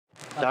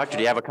Doctor,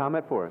 do you have a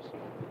comment for us?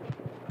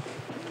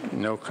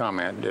 No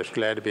comment. Just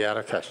glad to be out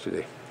of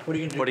custody. What do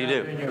you do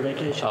during your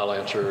vacation? I'll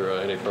answer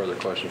any further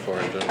questions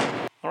for you,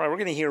 gentlemen. All right, we're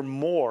going to hear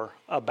more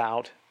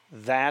about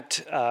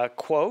that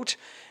quote,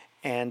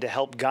 and to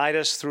help guide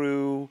us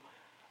through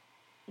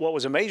what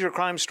was a major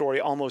crime story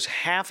almost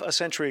half a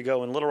century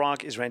ago in Little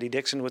Rock is Randy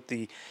Dixon with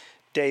the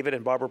David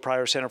and Barbara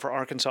Pryor Center for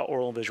Arkansas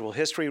Oral and Visual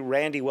History.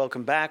 Randy,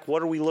 welcome back.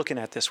 What are we looking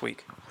at this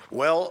week?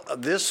 Well,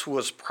 this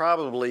was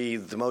probably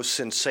the most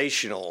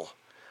sensational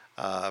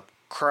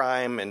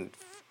crime and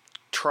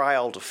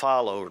trials to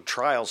follow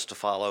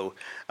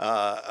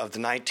of the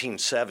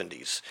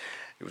 1970s.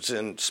 It was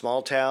in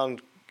small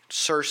town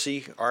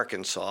Searcy,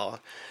 Arkansas.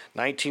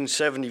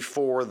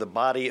 1974, the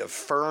body of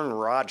Fern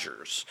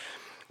Rogers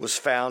was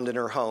found in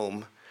her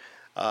home,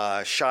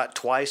 shot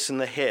twice in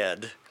the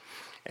head,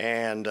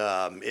 and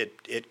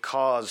it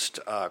caused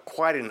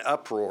quite an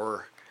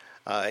uproar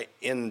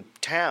in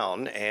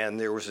town, and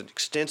there was an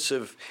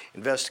extensive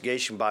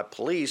investigation by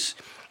police,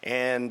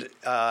 and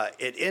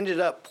it ended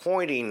up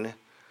pointing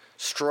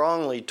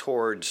strongly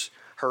towards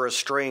her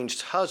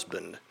estranged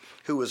husband,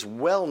 who was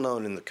well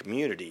known in the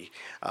community,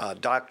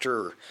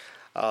 Dr.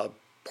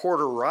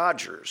 Porter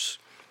Rogers,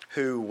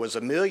 who was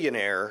a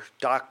millionaire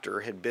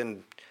doctor, had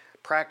been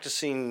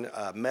practicing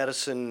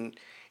medicine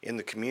in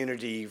the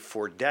community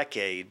for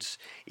decades,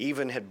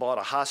 even had bought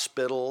a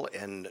hospital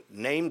and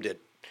named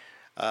it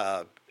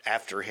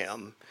after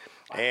him.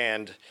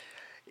 And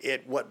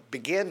what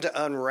began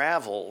to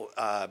unravel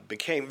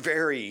became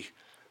very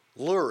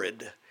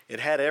lurid. It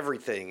had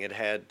everything. It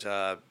had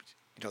the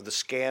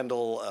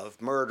scandal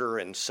of murder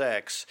and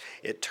sex.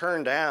 It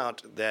turned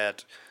out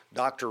that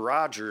Dr.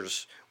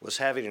 Rogers was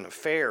having an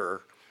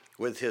affair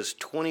with his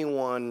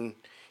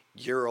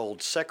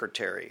 21-year-old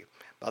secretary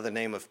by the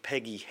name of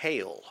Peggy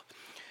Hale.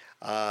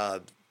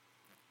 The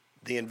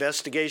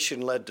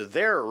investigation led to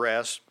their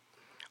arrest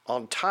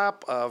on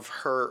top of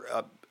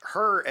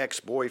her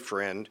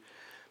ex-boyfriend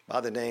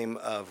by the name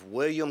of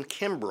William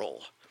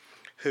Kimbrell,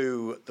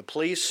 who the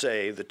police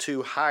say the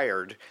two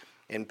hired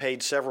and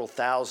paid several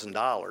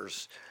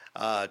 $1,000s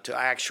to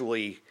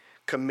actually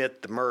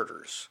commit the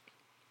murders.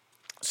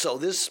 So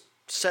this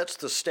sets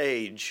the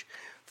stage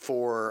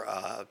for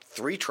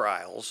 3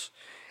 trials,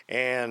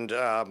 and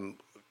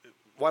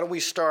why don't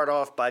we start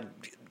off by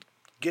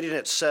getting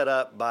it set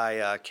up by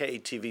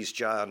KATV's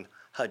John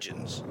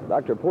Hudgens.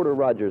 Dr. Porter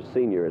Rogers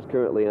Sr. is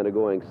currently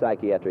undergoing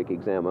psychiatric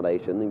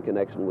examination in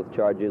connection with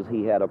charges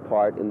he had a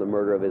part in the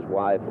murder of his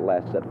wife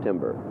last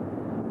September.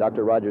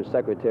 Dr. Rogers'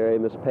 secretary,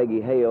 Miss Peggy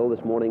Hale,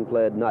 this morning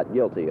pled not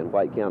guilty in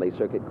White County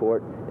Circuit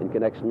Court in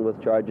connection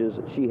with charges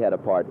she had a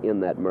part in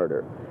that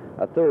murder.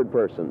 A third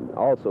person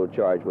also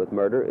charged with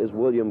murder is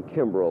William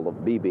Kimbrell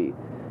of Beebe.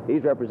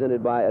 He's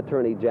represented by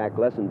attorney Jack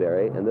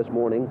Lessenberry, and this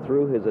morning,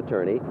 through his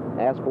attorney,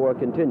 asked for a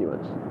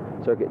continuance.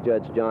 Circuit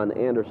Judge John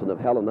Anderson of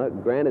Helena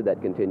granted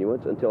that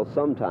continuance until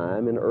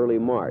sometime in early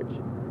March.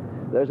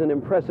 There's an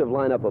impressive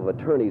lineup of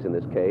attorneys in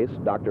this case.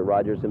 Dr.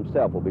 Rogers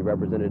himself will be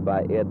represented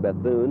by Ed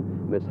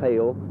Bethune, Miss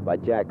Hale by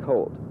Jack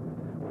Holt.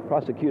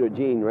 Prosecutor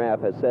Gene Raff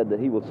has said that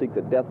he will seek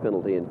the death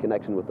penalty in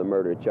connection with the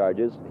murder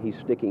charges. He's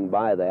sticking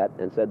by that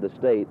and said the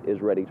state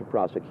is ready to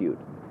prosecute.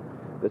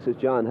 This is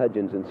John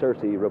Hudgens in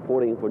Searcy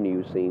reporting for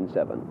News Scene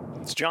 7.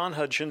 It's John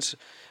Hudgens,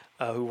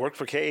 who worked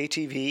for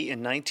KATV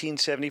in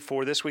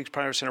 1974. This week's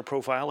Pryor Center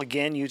profile,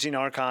 again using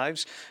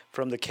archives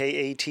from the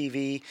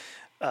KATV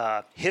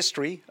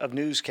history of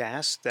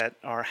newscasts that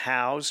are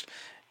housed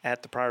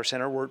at the Pryor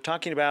Center. We're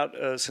talking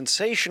about a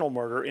sensational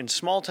murder in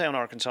small-town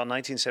Arkansas in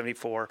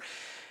 1974.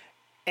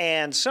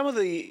 And some of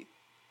the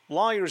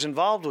lawyers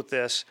involved with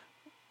this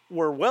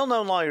were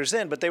well-known lawyers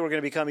then, but they were going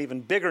to become even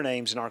bigger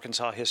names in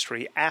Arkansas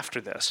history after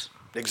this.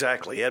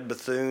 Exactly. Ed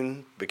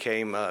Bethune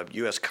became a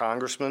U.S.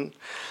 congressman.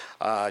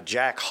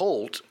 Jack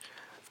Holt,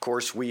 of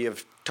course, we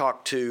have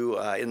talked to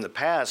in the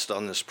past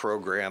on this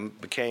program,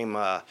 became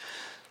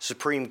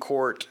Supreme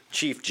Court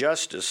Chief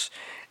Justice.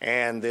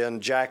 And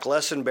then Jack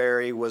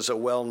Lessenberry was a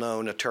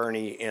well-known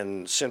attorney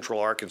in Central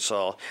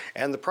Arkansas,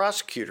 and the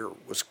prosecutor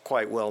was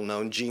quite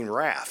well-known, Gene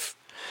Raff.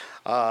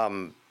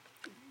 The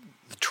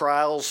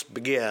trials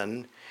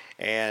begin,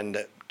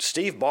 and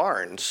Steve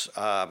Barnes,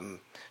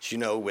 as you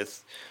know,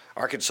 with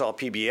Arkansas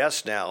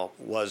PBS now,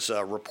 was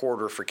a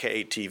reporter for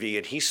KATV,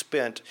 and he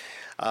spent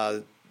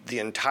the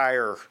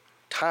entire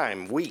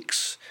time,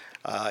 weeks,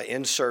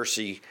 in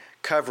Searcy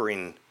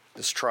covering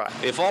this trial.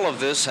 If all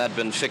of this had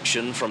been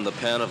fiction from the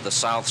pen of the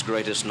South's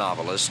greatest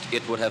novelist,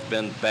 it would have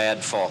been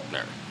Bad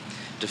Faulkner.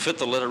 To fit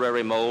the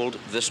literary mold,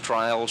 this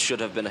trial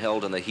should have been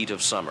held in the heat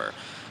of summer.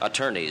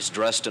 Attorneys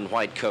dressed in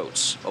white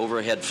coats,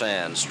 overhead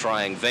fans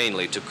trying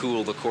vainly to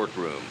cool the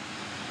courtroom.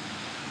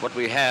 What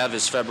we have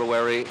is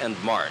February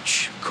and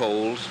March,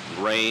 cold,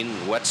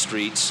 rain, wet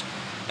streets,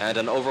 and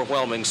an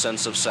overwhelming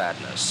sense of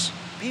sadness.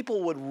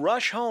 People would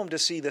rush home to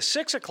see the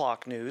 6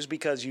 o'clock news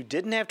because you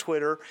didn't have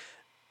Twitter.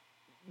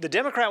 The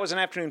Democrat was an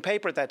afternoon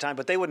paper at that time,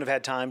 but they wouldn't have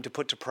had time to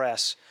put to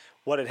press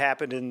what had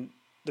happened in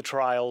the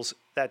trials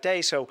that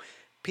day. So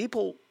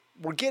people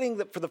we're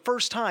getting, for the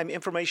first time,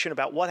 information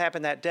about what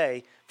happened that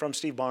day from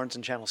Steve Barnes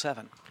and Channel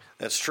 7.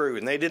 That's true.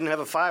 And they didn't have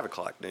a 5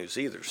 o'clock news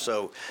either.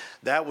 So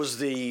that was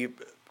the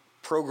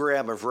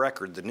program of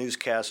record, the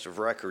newscast of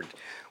record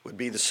would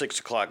be the 6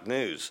 o'clock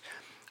news.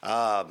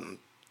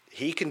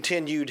 He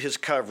continued his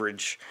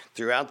coverage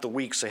throughout the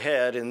weeks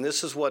ahead, and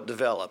this is what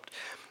developed.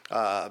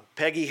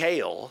 Peggy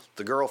Hale,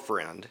 the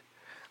girlfriend,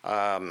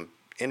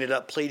 ended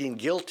up pleading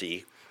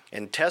guilty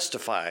and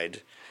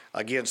testified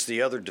against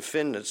the other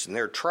defendants in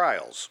their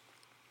trials.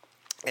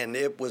 And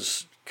it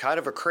was kind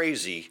of a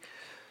crazy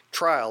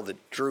trial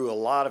that drew a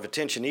lot of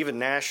attention, even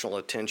national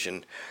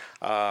attention,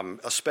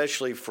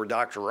 especially for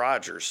Dr.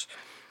 Rogers.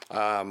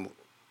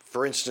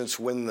 For instance,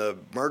 when the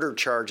murder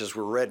charges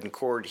were read in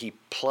court, he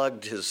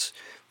plugged his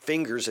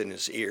fingers in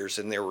his ears,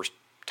 and there were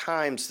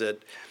times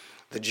that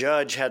the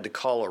judge had to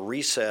call a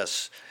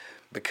recess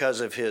because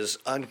of his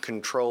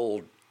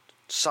uncontrolled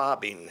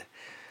sobbing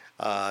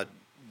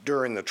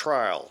during the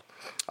trial.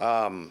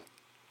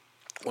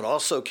 What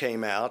also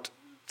came out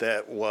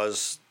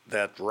was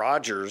that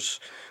Rogers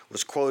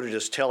was quoted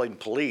as telling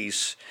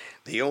police,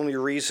 "The only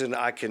reason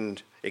I can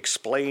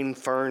explain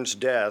Fern's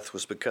death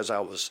was because I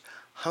was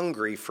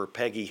hungry for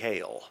Peggy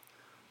Hale."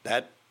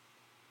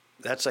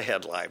 That's a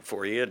headline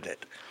for you, isn't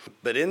it?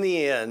 But in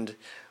the end,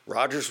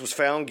 Rogers was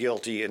found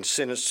guilty and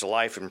sentenced to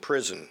life in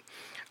prison.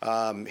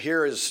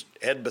 Here is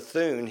Ed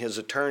Bethune, his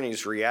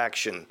attorney's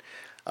reaction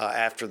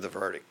after the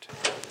verdict.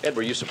 Ed,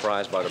 were you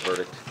surprised by the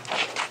verdict?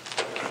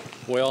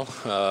 Well,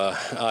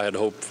 I had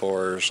hoped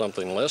for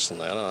something less than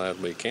that. I have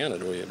to be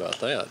candid with you about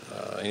that.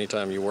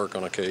 Anytime you work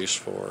on a case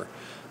for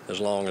as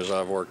long as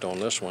I've worked on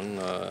this one,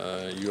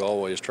 you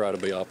always try to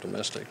be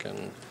optimistic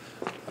and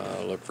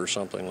look for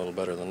something a little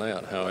better than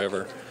that.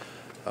 However,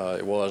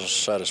 it was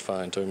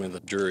satisfying to me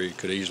that the jury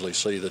could easily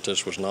see that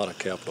this was not a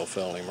capital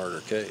felony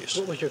murder case.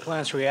 What was your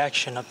client's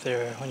reaction up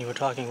there when you were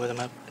talking with him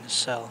up in his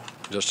cell?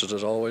 Just as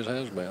it always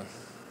has been.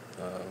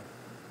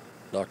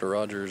 Dr.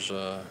 Rogers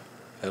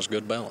has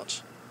good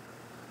balance.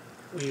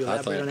 Will you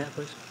elaborate on that,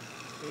 please?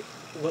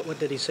 What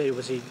did he say?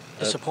 Was he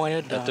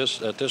disappointed? At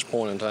this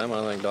point in time,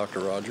 I think Dr.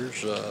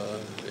 Rogers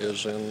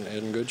is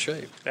in good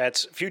shape.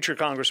 That's future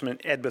Congressman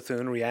Ed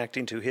Bethune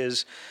reacting to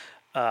his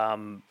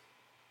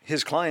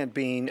client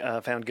being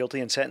found guilty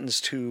and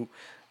sentenced to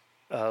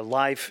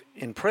life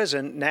in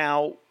prison.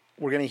 Now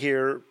we're going to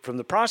hear from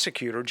the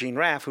prosecutor, Gene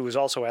Raff, who was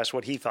also asked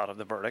what he thought of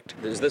the verdict.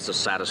 Is this a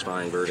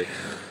satisfying verdict?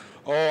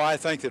 Oh, I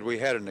think that we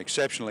had an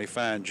exceptionally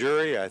fine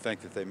jury. I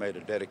think that they made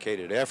a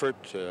dedicated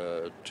effort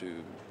to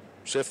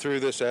sift through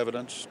this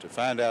evidence, to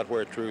find out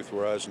where truth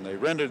was, and they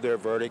rendered their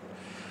verdict.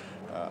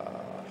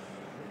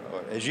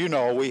 As you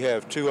know, we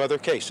have 2 other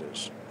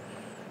cases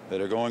that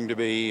are going to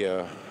be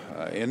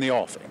in the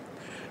offing.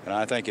 And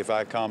I think if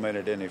I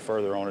commented any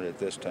further on it at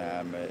this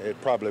time, it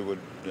probably would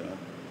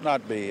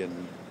not be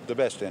in the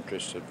best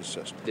interests of the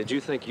system. Did you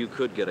think you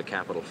could get a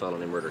capital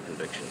felony murder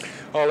conviction?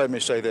 Oh, let me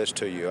say this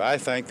to you. I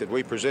think that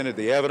we presented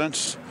the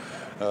evidence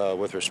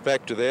with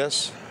respect to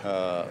this.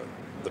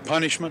 The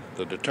punishment,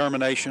 the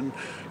determination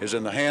is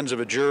in the hands of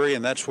a jury,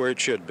 and that's where it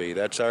should be.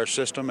 That's our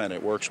system, and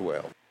it works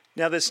well.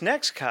 Now, this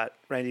next cut,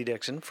 Randy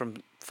Dixon,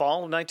 from fall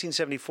of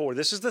 1974,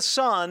 this is the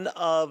son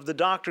of the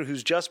doctor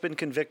who's just been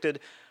convicted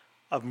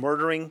of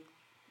murdering,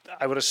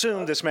 I would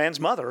assume, this man's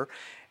mother.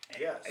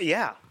 Yes.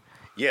 Yeah.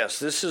 Yes,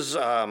 this is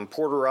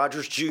Porter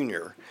Rogers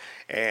Jr.,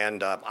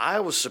 and I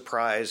was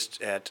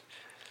surprised at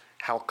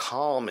how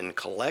calm and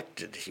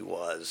collected he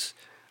was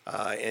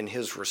in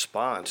his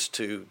response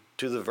to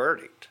the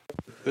verdict.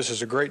 This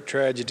is a great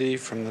tragedy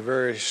from the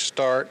very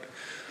start.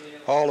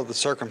 All of the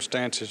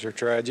circumstances are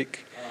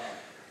tragic.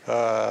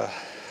 I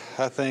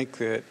think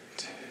that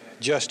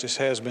justice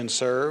has been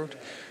served.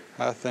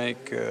 I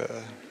think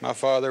my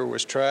father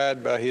was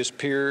tried by his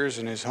peers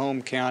in his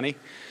home county.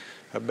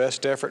 A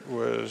best effort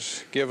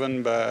was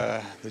given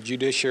by the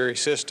judiciary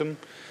system,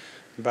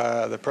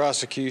 by the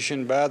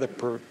prosecution, by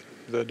the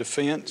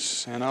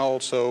defense, and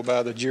also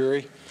by the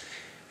jury.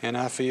 And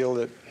I feel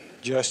that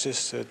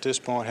justice at this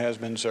point has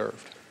been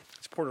served.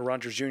 It's Porter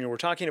Rogers Jr. We're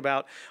talking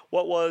about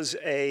what was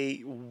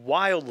a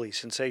wildly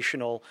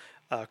sensational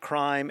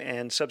crime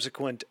and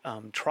subsequent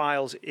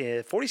trials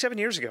 47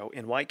 years ago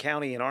in White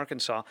County in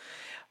Arkansas.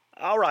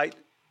 All right,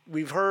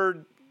 we've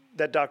heard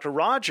that Dr.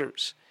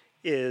 Rogers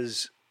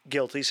is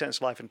guilty, sentenced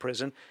to life in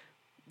prison.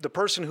 The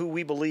person who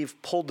we believe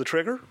pulled the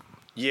trigger?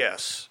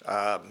 Yes,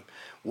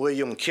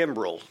 William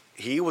Kimbrell.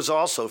 He was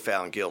also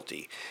found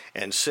guilty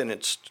and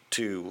sentenced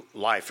to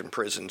life in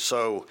prison.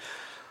 So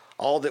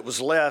all that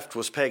was left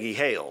was Peggy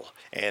Hale,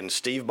 and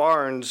Steve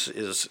Barnes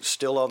is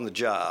still on the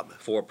job.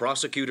 For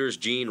prosecutors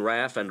Gene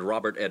Raff and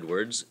Robert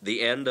Edwards,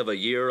 the end of a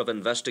year of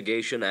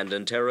investigation and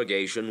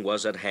interrogation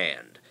was at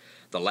hand.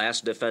 The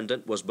last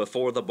defendant was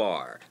before the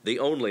bar, the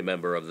only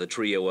member of the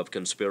trio of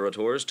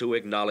conspirators to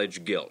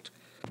acknowledge guilt.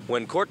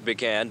 When court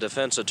began,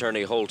 defense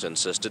attorney Holt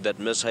insisted that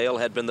Miss Hale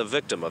had been the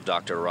victim of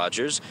Dr.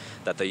 Rogers,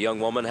 that the young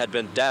woman had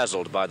been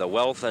dazzled by the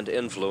wealth and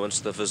influence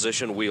the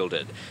physician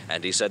wielded,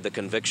 and he said the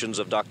convictions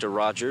of Dr.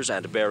 Rogers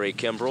and Barry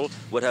Kimbrell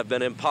would have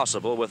been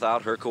impossible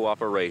without her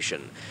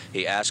cooperation.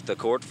 He asked the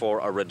court for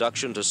a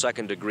reduction to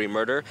second-degree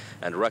murder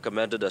and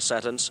recommended a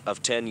sentence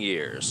of 10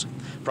 years.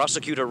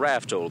 Prosecutor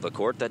Raff told the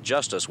court that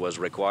justice was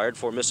required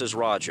for Mrs.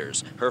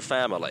 Rogers, her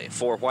family,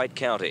 for White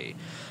County.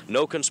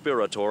 No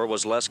conspirator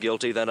was less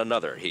guilty than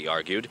another, he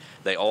argued.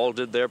 They all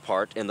did their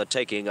part in the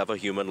taking of a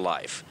human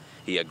life.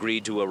 He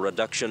agreed to a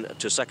reduction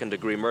to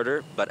second-degree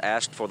murder, but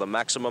asked for the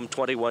maximum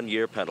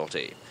 21-year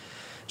penalty.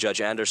 Judge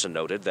Anderson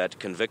noted that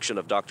conviction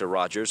of Dr.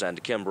 Rogers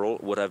and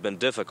Kimbrell would have been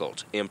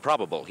difficult,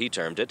 improbable, he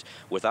termed it,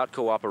 without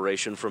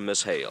cooperation from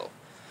Miss Hale.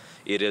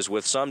 It is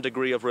with some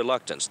degree of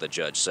reluctance, the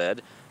judge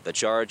said. The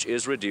charge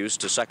is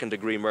reduced to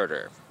second-degree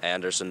murder.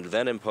 Anderson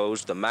then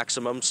imposed the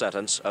maximum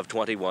sentence of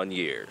 21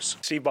 years.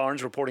 Steve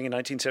Barnes reporting in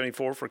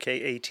 1974 for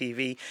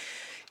KATV.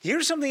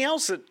 Here's something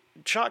else that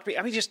shocked me.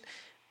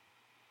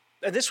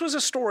 This was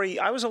a story.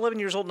 I was 11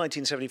 years old in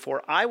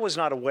 1974. I was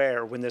not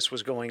aware when this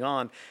was going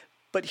on.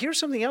 But here's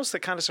something else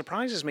that kind of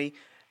surprises me.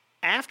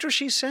 After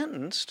she's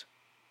sentenced,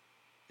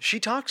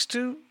 she talks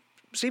to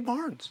Steve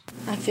Barnes.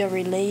 I feel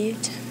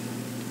relieved.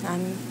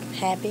 I'm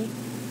happy.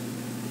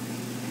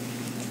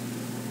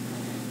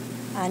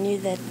 I knew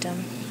that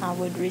I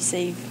would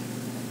receive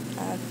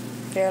a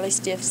fairly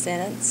stiff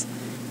sentence.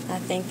 I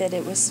think that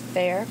it was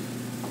fair.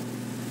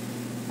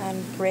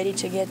 I'm ready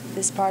to get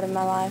this part of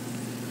my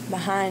life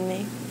behind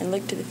me and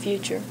look to the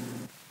future.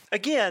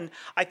 Again,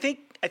 I think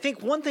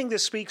one thing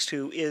this speaks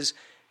to is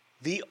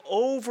the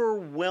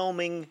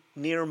overwhelming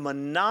near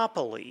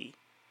monopoly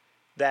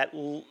that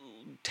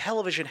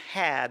television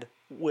had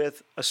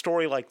with a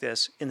story like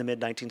this in the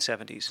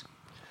mid-1970s.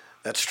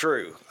 That's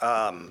true.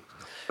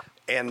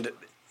 And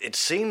it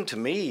seemed to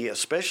me,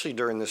 especially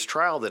during this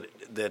trial,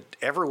 that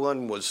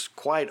everyone was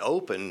quite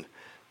open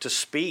to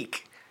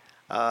speak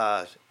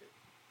to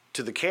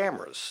the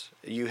cameras.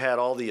 You had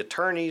all the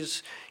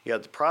attorneys, you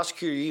had the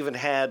prosecutor, you even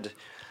had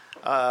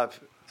a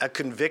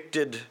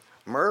convicted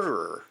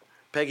murderer,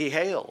 Peggy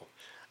Hale.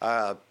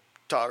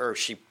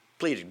 She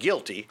pleaded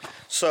guilty.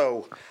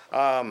 So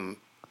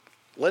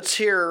let's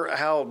hear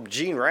how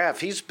Gene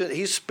Raff,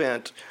 he's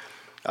spent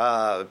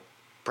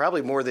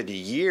probably more than a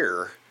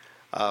year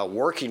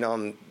working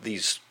on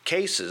these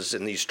cases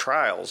and these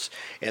trials,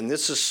 and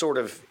this is sort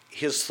of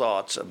his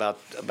thoughts about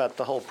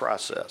the whole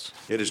process.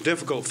 It is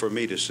difficult for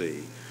me to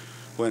see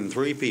when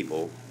three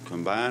people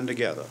combine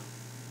together,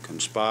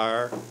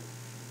 conspire,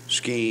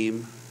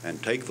 scheme,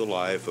 and take the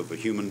life of a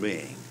human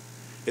being.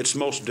 It's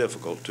most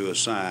difficult to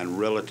assign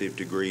relative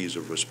degrees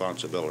of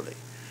responsibility.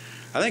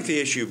 I think the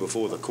issue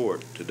before the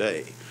court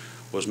today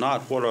was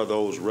not what are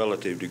those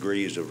relative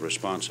degrees of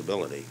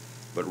responsibility,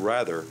 but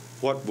rather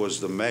what was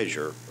the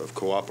measure of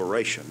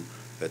cooperation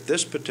that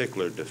this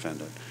particular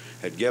defendant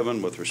had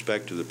given with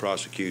respect to the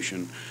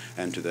prosecution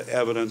and to the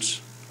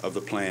evidence of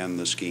the plan,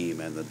 the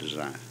scheme, and the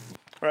design.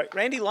 Right.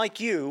 Randy, like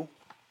you,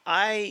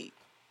 I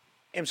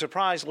am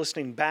surprised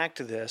listening back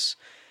to this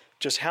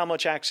just how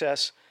much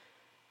access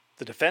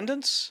the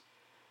defendants,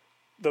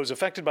 those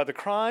affected by the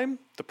crime,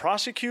 the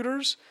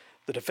prosecutors,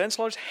 the defense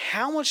lawyers,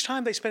 how much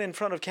time they spent in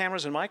front of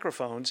cameras and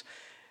microphones.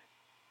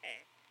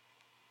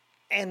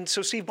 And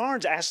so Steve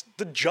Barnes asked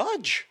the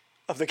judge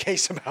of the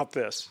case about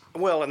this.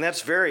 Well, and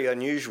that's very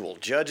unusual.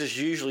 Judges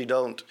usually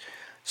don't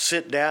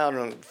sit down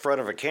in front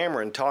of a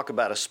camera and talk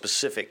about a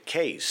specific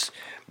case.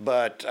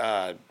 But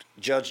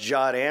Judge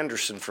John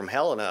Anderson from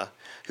Helena,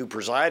 who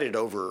presided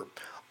over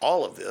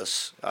all of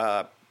this,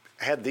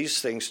 had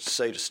these things to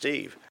say to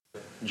Steve.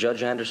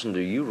 Judge Anderson, do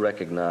you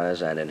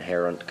recognize an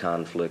inherent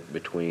conflict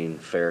between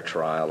fair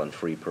trial and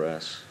free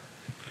press?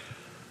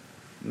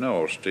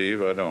 No,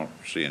 Steve, I don't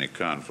see any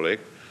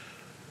conflict.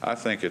 I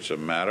think it's a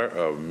matter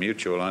of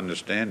mutual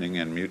understanding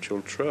and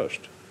mutual trust.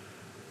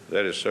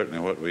 That is certainly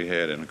what we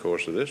had in the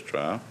course of this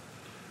trial.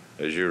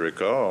 As you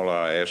recall,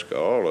 I asked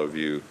all of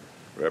you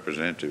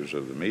representatives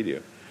of the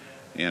media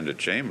in the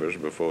chambers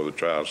before the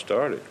trial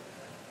started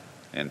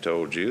and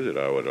told you that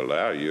I would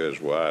allow you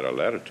as wide a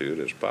latitude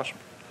as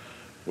possible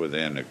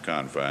within the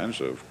confines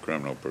of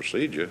criminal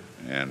procedure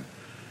and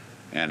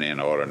in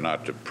order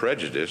not to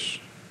prejudice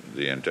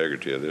the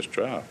integrity of this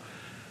trial.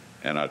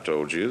 And I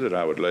told you that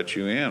I would let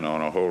you in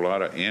on a whole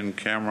lot of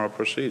in-camera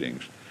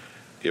proceedings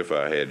if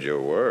I had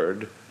your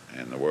word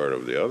and the word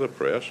of the other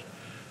press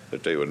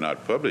that they would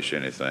not publish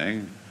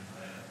anything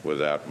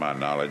without my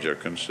knowledge or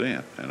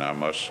consent. And I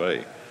must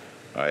say,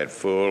 I had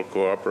full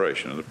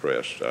cooperation of the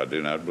press. I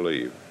do not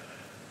believe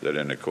that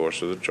in the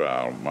course of the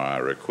trial my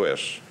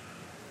requests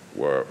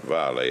were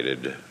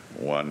violated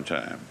one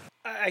time.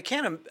 I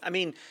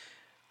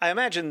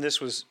imagine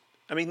this was,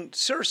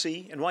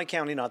 Searcy and White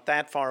County, not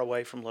that far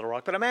away from Little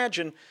Rock, but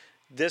imagine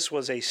this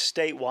was a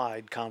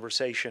statewide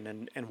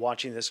conversation and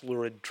watching this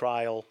lurid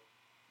trials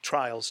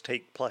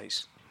take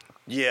place.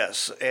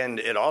 Yes, and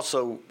it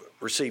also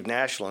received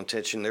national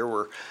attention. There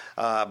were,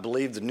 I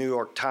believe the New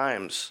York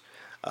Times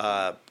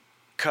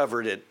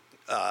covered it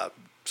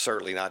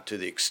certainly not to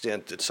the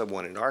extent that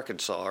someone in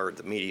Arkansas or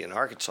the media in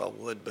Arkansas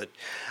would, but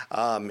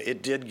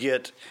it did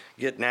get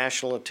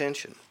national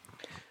attention.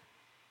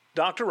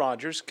 Dr.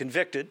 Rogers,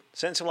 convicted,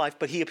 sentenced to life,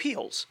 but he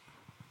appeals.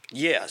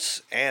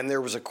 Yes, and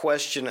there was a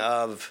question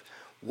of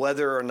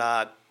whether or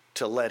not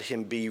to let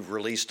him be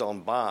released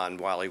on bond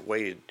while he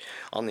waited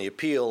on the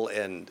appeal,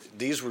 and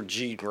these were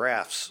Gene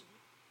Raff's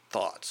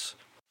thoughts.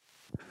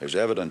 There's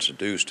evidence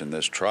adduced in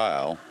this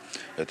trial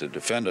that the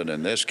defendant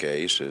in this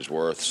case is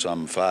worth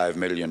some $5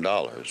 million.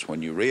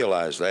 When you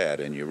realize that,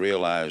 and you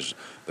realize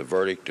the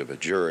verdict of a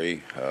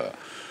jury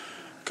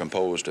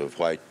composed of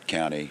White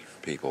County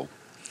people,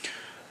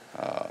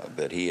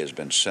 that he has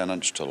been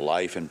sentenced to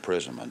life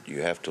imprisonment,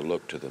 you have to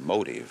look to the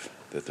motive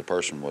that the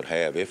person would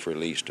have, if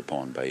released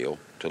upon bail,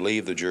 to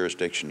leave the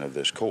jurisdiction of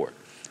this court.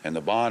 And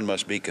the bond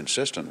must be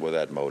consistent with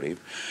that motive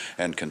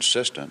and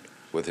consistent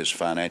with his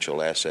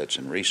financial assets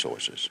and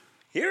resources.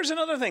 Here's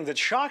another thing that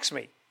shocks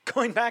me.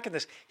 Going back in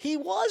this, he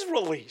was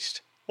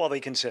released while they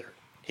considered.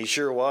 He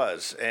sure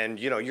was. And,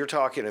 you know, you're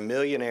talking a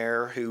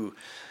millionaire who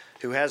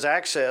has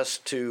access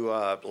to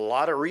a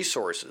lot of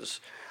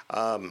resources.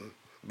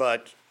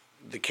 But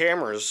the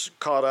cameras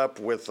caught up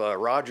with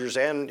Rogers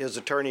and his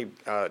attorney,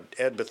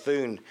 Ed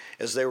Bethune,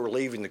 as they were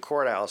leaving the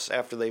courthouse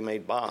after they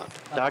made bond.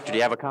 Doctor, do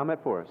you have a comment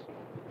for us?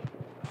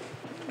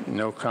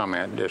 No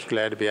comment. Just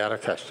glad to be out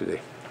of custody.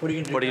 What are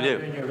you going to do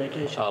during your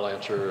vacation? I'll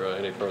answer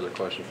any further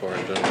questions for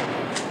him,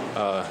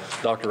 gentlemen.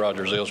 Dr.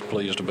 Rogers is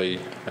pleased to be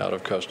out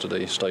of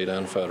custody, state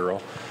and federal,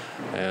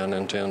 and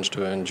intends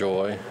to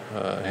enjoy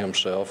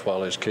himself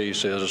while his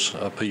case is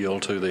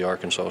appealed to the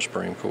Arkansas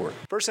Supreme Court.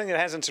 First thing that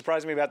hasn't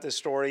surprised me about this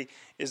story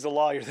is the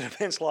lawyer, the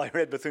defense lawyer,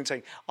 Ed Bethune,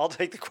 saying, I'll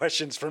take the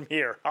questions from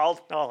here.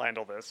 I'll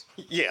handle this.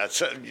 Yeah,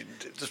 it's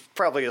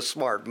probably a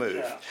smart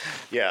move.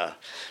 Yeah.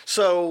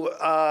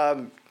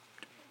 So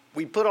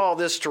we put all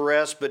this to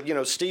rest, but, you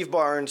know, Steve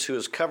Barnes, who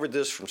has covered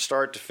this from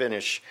start to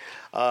finish,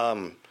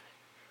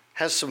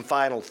 has some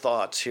final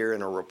thoughts here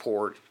in a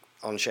report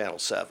on Channel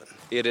 7.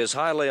 It is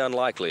highly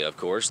unlikely, of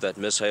course, that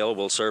Miss Hale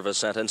will serve a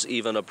sentence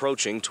even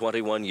approaching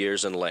 21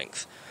 years in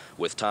length.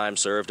 With time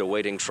served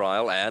awaiting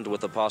trial and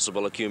with the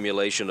possible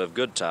accumulation of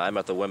good time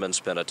at the women's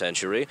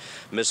penitentiary,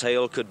 Miss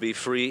Hale could be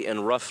free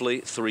in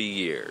roughly 3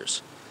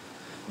 years.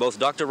 Both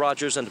Dr.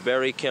 Rogers and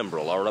Barry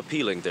Kimbrell are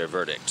appealing their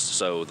verdicts,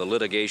 so the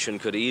litigation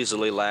could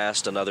easily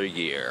last another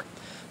year.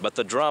 But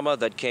the drama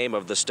that came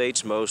of the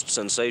state's most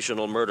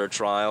sensational murder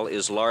trial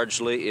is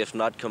largely, if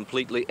not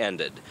completely,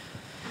 ended.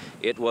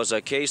 It was a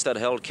case that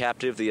held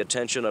captive the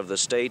attention of the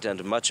state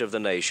and much of the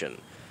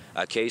nation,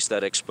 a case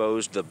that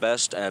exposed the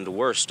best and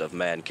worst of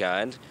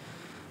mankind.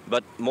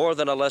 But more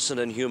than a lesson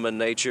in human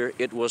nature,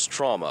 it was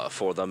trauma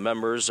for the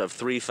members of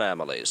 3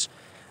 families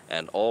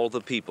and all the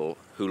people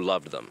who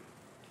loved them.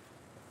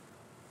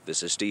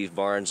 This is Steve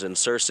Barnes in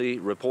Searcy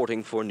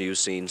reporting for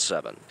News Scene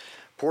 7.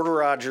 Porter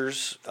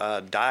Rogers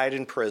died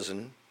in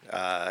prison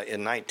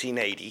in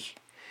 1980,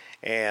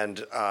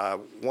 and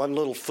one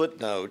little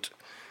footnote,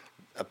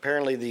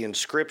 apparently the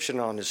inscription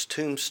on his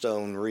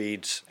tombstone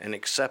reads, "An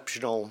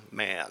exceptional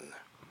man."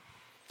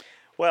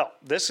 Well,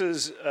 this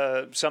is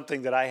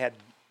something that I had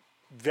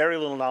very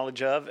little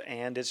knowledge of,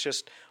 and it's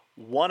just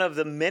one of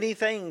the many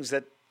things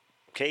that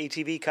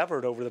KATV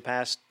covered over the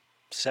past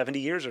 70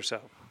 years or so.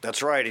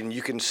 That's right, and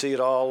you can see it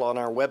all on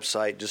our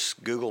website.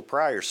 Just Google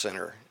Pryor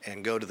Center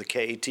and go to the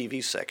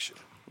KATV section.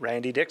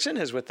 Randy Dixon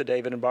is with the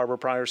David and Barbara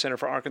Pryor Center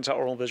for Arkansas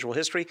Oral and Visual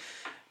History.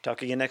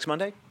 Talk again next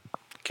Monday.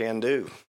 Can do.